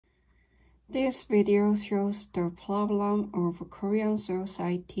This video shows the problem of Korean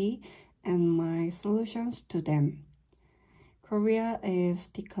society and my solutions to them. Korea's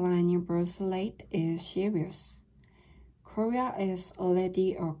declining birth rate is serious. Korea is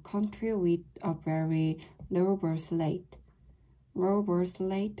already a country with a very low birth rate. Low birth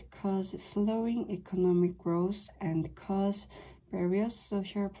rate causes slowing economic growth and causes various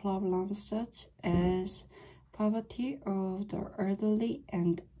social problems such as poverty of the elderly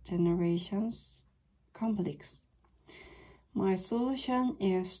and generations conflicts. My solution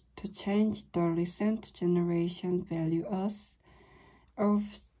is to change the recent generation values of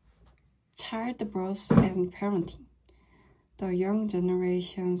childbirth and parenting. The young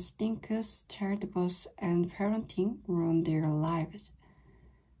generation thinks childbirth and parenting run their lives.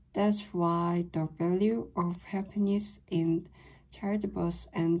 That's why the value of happiness in childbirth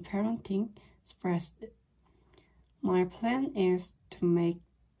and parenting spreads. My plan is to make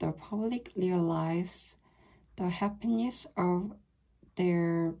the public realize the happiness of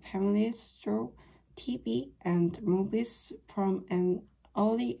their families through TV and movies from an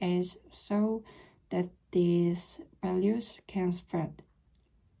early age so that these values can spread.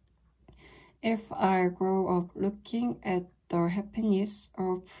 If I grow up looking at the happiness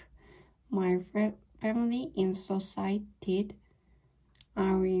of my family in society,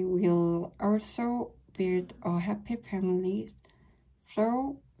 I will also build a happy family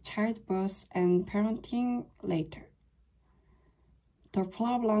through childbirth and parenting later. The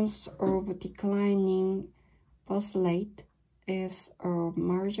problems of declining birth rate is a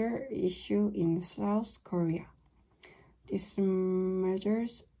major issue in South Korea. These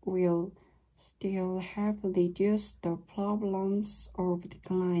measures will still help reduce the problems of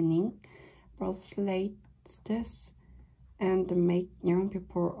declining birth rates and make young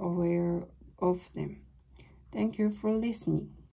people aware of them. Thank you for listening.